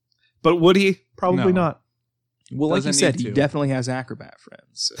 Yes, but would he? Probably No. not. Well, like you Doesn't said, need he to. definitely has acrobat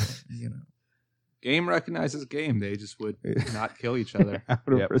friends. So, Game recognizes game. They just would not kill each other. out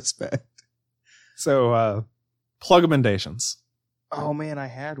of Yep. respect. So, plug emendations. Oh man, I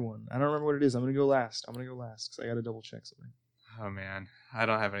had one. I don't remember what it is. I'm gonna go last because I got to double check something. Oh, man. I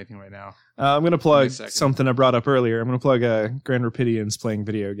don't have anything right now. I'm going to Give me plug a second. something I brought up earlier. I'm going to plug Grand Rapidians playing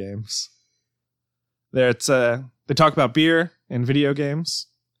video games. They talk about beer and video games,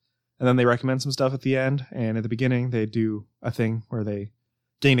 and then they recommend some stuff at the end. And at the beginning, they do a thing where they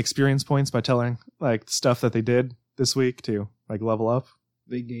gain experience points by telling like stuff that they did this week to like level up.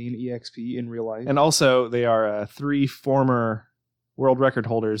 They gain EXP in real life. And also, they are 3 former world record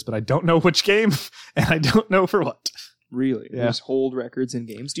holders, but I don't know which game, and I don't know for what. Really? Yeah. Just hold records in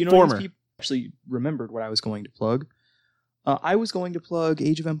games. Do you know Former. these people actually remembered what I was going to plug? I was going to plug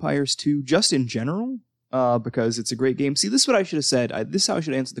Age of Empires 2 just in general, because it's a great game. See, this is what I should have said. This is how I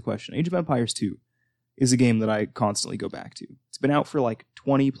should answer the question. Age of Empires 2. is a game that I constantly go back to. It's been out for like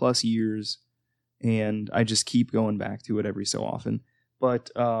 20 plus years, and I just keep going back to it every so often.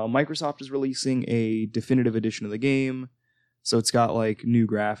 But Microsoft is releasing a definitive edition of the game, so it's got like new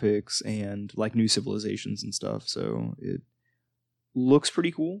graphics and like new civilizations and stuff. So it looks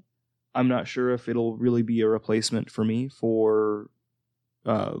pretty cool. I'm not sure if it'll really be a replacement for me for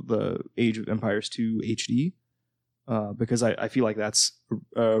the Age of Empires 2 HD, because I feel like that's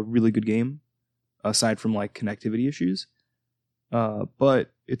a really good game, aside from like connectivity issues.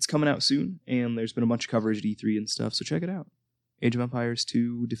 But it's coming out soon, and there's been a bunch of coverage at E3 and stuff, so check it out. Age of Empires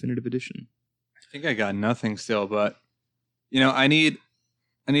 2 Definitive Edition. I think I got nothing still, but I need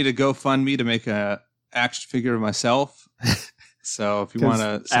a GoFundMe to make a action figure of myself. So if you want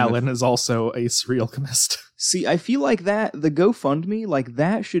to, Alan is also a surreal chemist. See, I feel like that the GoFundMe, like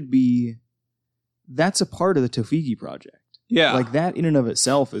that should be, that's a part of the Tofigi project. Yeah, Like that in and of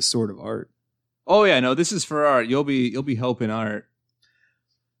itself is sort of art. Oh yeah, no, this is for art. You'll be helping art.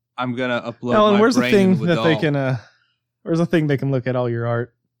 I'm gonna upload. Alan, my where's the brain thing into a that they doll. can? Where's the thing they can look at all your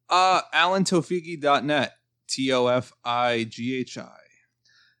art? AlanTofigi.net. TOFIGHI.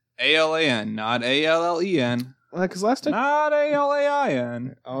 ALAN, not ALLEN. Because last time Not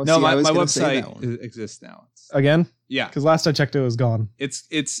ALAIN. Oh, No, see, I my was gonna say that website one. exists now. again, Yeah, because last I checked it was gone. it's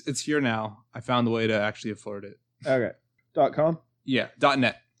here now. I found a way to actually afford it. Okay. .com. Yeah,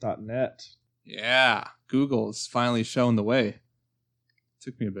 .net. .net. Yeah, Google's finally shown the way.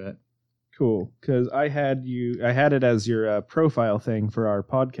 Took me a bit. Cool, because I had it as your profile thing for our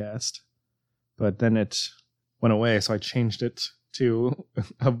podcast, but then it went away, so I changed it to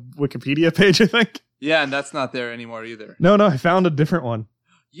a Wikipedia page, I think. Yeah, and that's not there anymore either. No, I found a different one.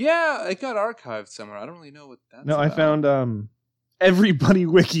 Yeah, it got archived somewhere. I don't really know what that's No, I about. found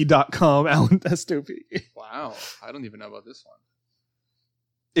everybodywiki.com, Alan Tofigi. Wow, I don't even know about this one.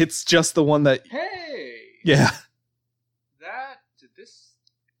 It's just the one that, Hey! yeah. Did this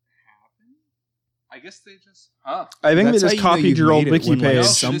happen? I guess they just... Huh. I think That's they how just you know copied you've your old made it wiki when, like, page. No,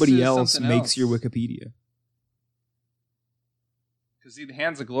 this somebody is else something makes else. your Wikipedia. Because the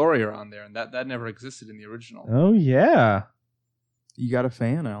Hands of Glory are on there, and that never existed in the original. Oh, yeah. You got a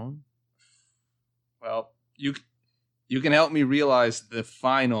fan, Alan? Well, you can help me realize the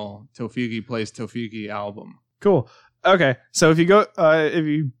final Tofigi Plays Tofigi album. Cool. Okay, so if you go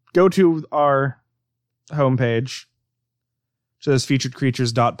to our homepage, which says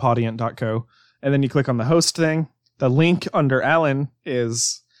featuredcreatures.podiant.co, and then you click on the host thing, the link under Alan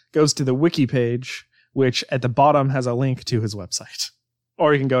goes to the wiki page, which at the bottom has a link to his website.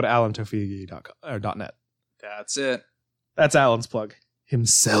 Or you can go to alantofigi.net. That's it. That's Alan's plug.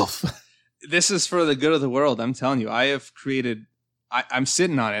 Himself. This is for the good of the world. I'm telling you, I have created... I'm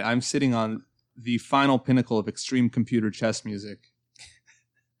sitting on it. I'm sitting on the final pinnacle of extreme computer chess music.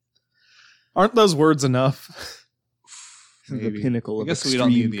 Aren't those words enough? The Maybe. pinnacle I of guess we extreme don't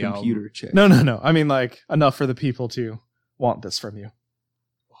need the computer album. check. No. I mean, like, enough for the people to want this from you.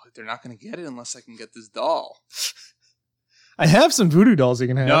 Well, they're not going to get it unless I can get this doll. I have some voodoo dolls you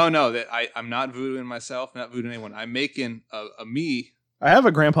can have. No, that I'm not voodooing myself, not voodooing anyone. I'm making a me. I have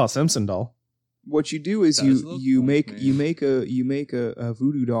a Grandpa Simpson doll. What you do is Does look you like make me. you make a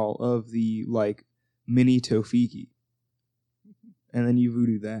voodoo doll of the like mini Tofigi, and then you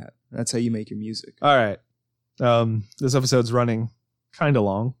voodoo that. That's how you make your music. All right. This episode's running kind of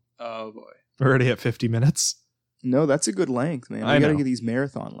long. Oh boy. We're already at 50 minutes. No, that's a good length, man. I We gotta know. get these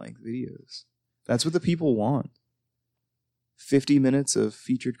marathon length videos. That's what the people want. 50 minutes of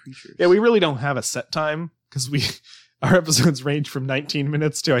featured creatures. Yeah, we really don't have a set time because our episodes range from 19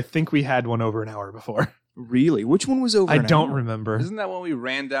 minutes to I think we had one over an hour before. Really? Which one was over? I an don't hour? remember. Isn't that when we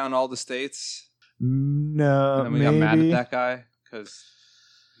ran down all the states? No, And then we maybe. got mad at that guy because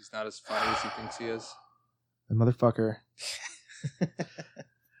he's not as funny as he thinks he is. The motherfucker.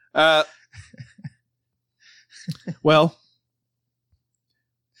 Well,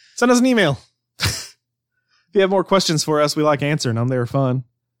 send us an email. If you have more questions for us, we like answering them. They were fun.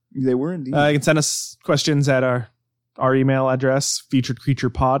 They were indeed. You can send us questions at our email address,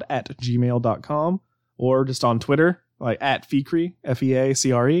 featuredcreaturepod@gmail.com, or just on Twitter, like at Feacre,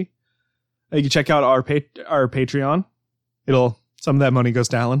 FEACRE. You can check out our Patreon. Some of that money goes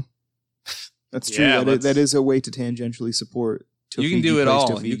to Alan. That's true. Yeah, That is a way to tangentially support. You can Tofigi do it Plays all.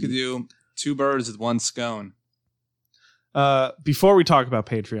 Tofigi. You could do 2 birds with 1 scone. Before we talk about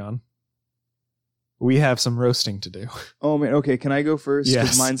Patreon, we have some roasting to do. Oh man, okay, can I go first? 'Cause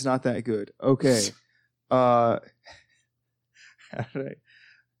Yes. mine's not that good. Okay. I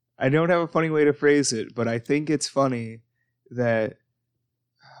don't have a funny way to phrase it, but I think it's funny that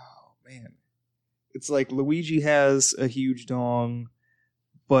it's like Luigi has a huge dong,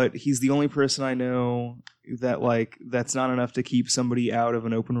 but he's the only person I know that like that's not enough to keep somebody out of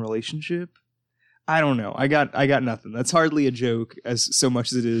an open relationship. I don't know. I got nothing. That's hardly a joke as so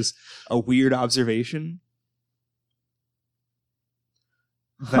much as it is a weird observation.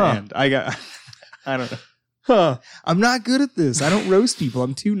 And I don't know. Huh. I'm not good at this. I don't roast people.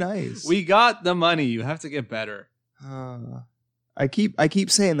 I'm too nice. We got the money. You have to get better. I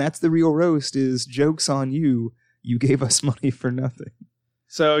keep saying that's the real roast is jokes on you. You gave us money for nothing.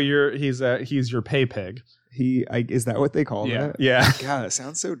 So he's your pay pig. Is that what they call that? Yeah. God, that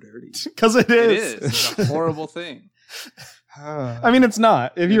sounds so dirty. Because it is. It is. It's a horrible thing. I mean, it's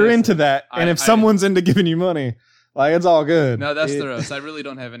not. If you're into that, and if someone's into giving you money, like it's all good. No, that's the roast. I really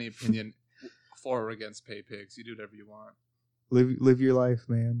don't have any opinion for or against pay pigs. You do whatever you want. Live your life,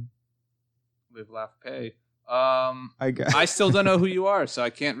 man. Live, laugh, pay. I still don't know who you are, so I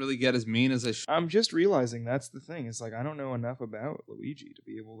can't really get as mean as I should. I'm just realizing that's the thing. It's like I don't know enough about Luigi to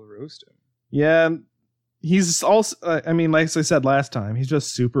be able to roast him. Yeah, he's also. I mean, like I said last time, he's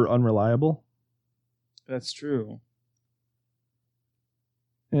just super unreliable. That's true.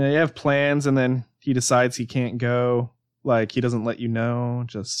 Yeah, you have plans, and then he decides he can't go. Like he doesn't let you know.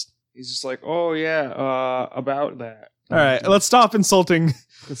 He's just like, oh yeah, about that. All right, let's stop insulting.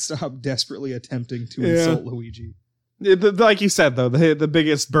 Let's stop desperately attempting to insult Luigi. Like you said, though, the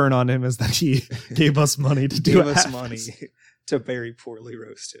biggest burn on him is that he gave us money to do money to very poorly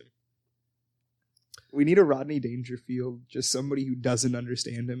roast him. We need a Rodney Dangerfield, just somebody who doesn't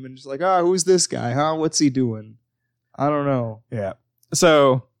understand him and just like, who's this guy? Huh? What's he doing? I don't know. Yeah.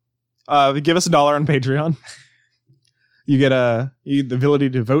 So, give us $1 on Patreon. You get the ability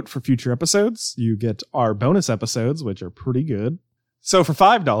to vote for future episodes. You get our bonus episodes, which are pretty good. So for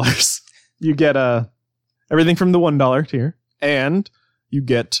 $5, you get everything from the $1 tier, and you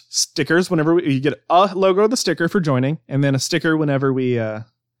get stickers whenever you get a logo of the sticker for joining, and then a sticker whenever we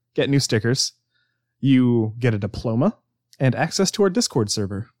get new stickers. You get a diploma and access to our Discord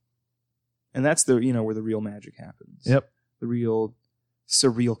server. And that's where the real magic happens. Yep. The real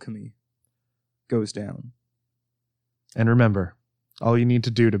surreal chemie goes down. And remember, all you need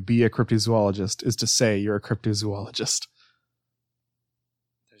to do to be a cryptozoologist is to say you're a cryptozoologist.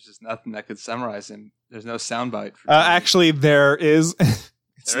 There's just nothing that could summarize him. There's no soundbite. Actually, there is.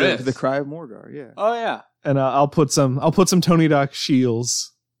 It's the Cry of Morgar, yeah. Oh yeah. And I'll put some Tony Doc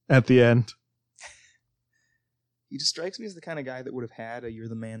Shields at the end. He just strikes me as the kind of guy that would have had a "You're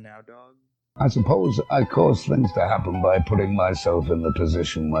the Man Now" dog. I suppose I cause things to happen by putting myself in the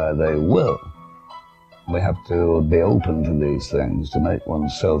position where they will. We have to be open to these things to make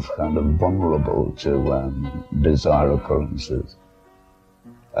oneself kind of vulnerable to bizarre occurrences.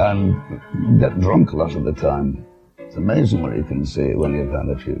 And get drunk a lot of the time. It's amazing what you can see when you've had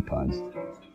a few pints.